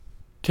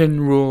10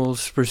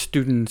 Rules for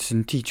Students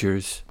and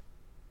Teachers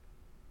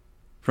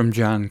from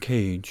John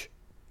Cage.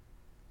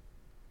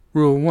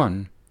 Rule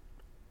 1.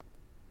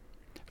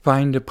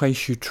 Find a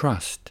place you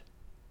trust,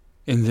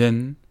 and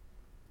then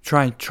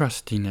try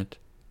trusting it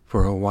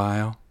for a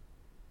while.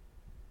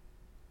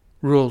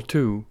 Rule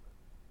 2.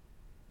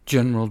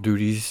 General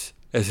duties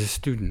as a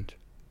student.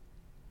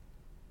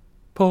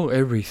 Pull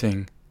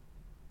everything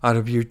out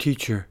of your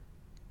teacher.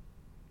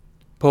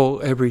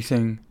 Pull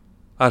everything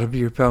out of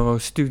your fellow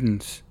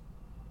students.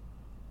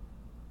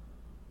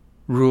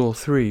 Rule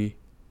 3.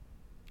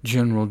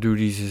 General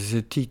duties as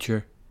a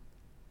teacher.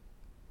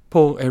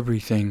 Pull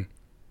everything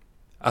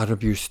out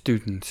of your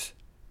students.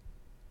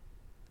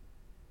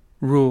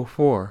 Rule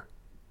 4.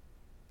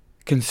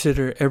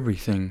 Consider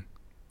everything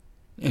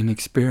an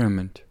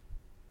experiment.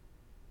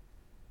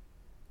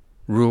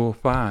 Rule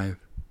 5.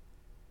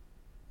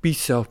 Be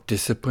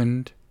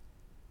self-disciplined.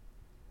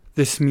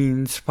 This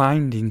means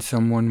finding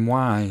someone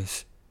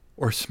wise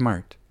or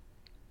smart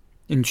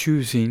and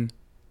choosing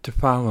to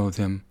follow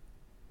them.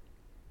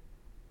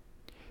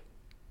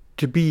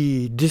 To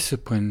be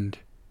disciplined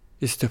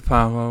is to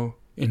follow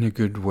in a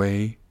good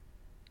way.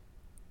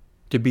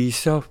 To be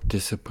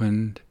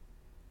self-disciplined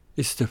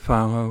is to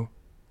follow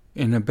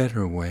in a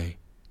better way.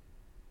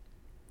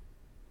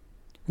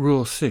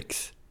 Rule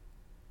 6.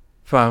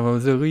 Follow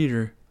the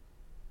leader.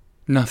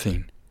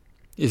 Nothing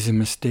is a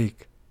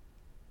mistake.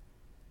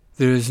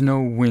 There is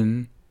no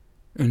win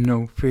and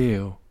no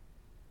fail.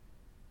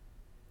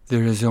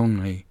 There is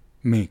only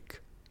make.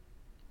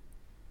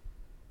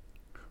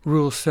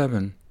 Rule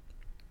 7.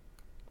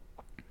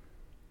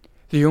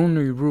 The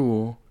only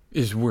rule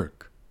is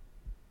work.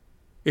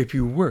 If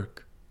you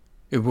work,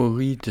 it will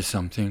lead to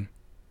something.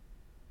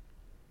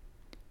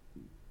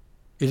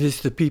 It is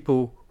the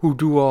people who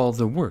do all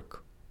the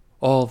work,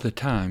 all the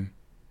time,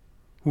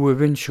 who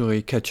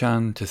eventually catch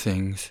on to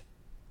things.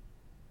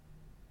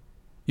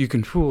 You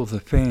can fool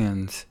the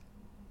fans,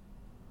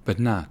 but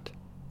not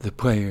the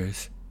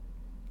players.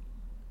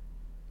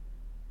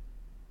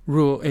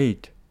 Rule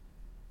 8.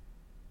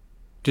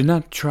 Do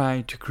not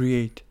try to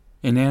create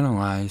and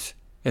analyze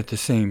at the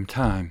same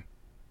time.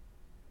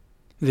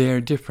 They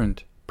are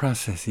different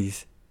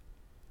processes.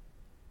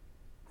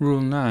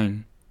 Rule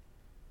 9.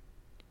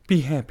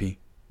 Be happy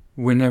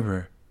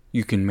whenever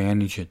you can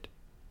manage it.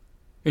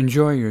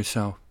 Enjoy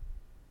yourself.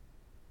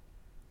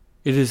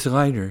 It is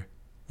lighter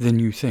than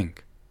you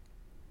think.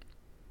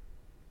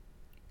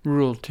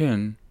 Rule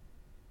 10.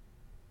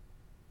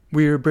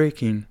 We are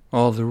breaking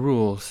all the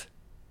rules,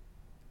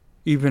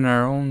 even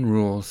our own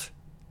rules.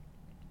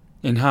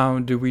 And how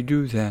do we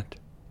do that?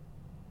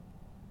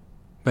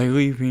 By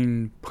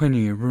leaving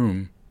plenty of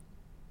room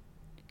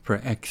for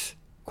X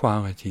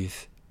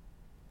qualities.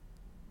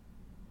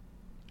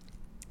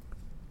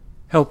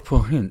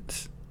 Helpful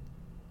hints.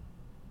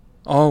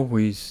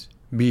 Always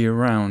be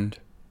around.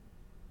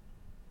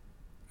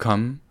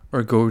 Come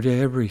or go to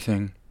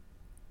everything.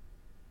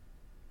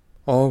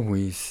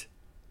 Always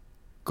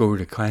go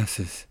to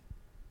classes.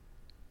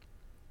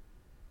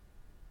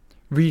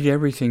 Read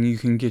everything you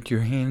can get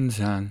your hands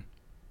on.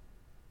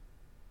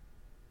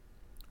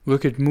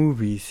 Look at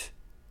movies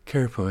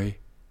carefully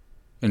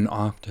and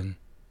often.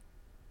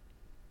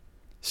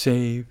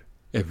 Save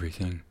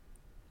everything.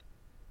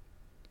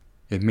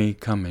 It may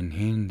come in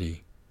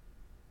handy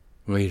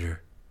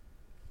later.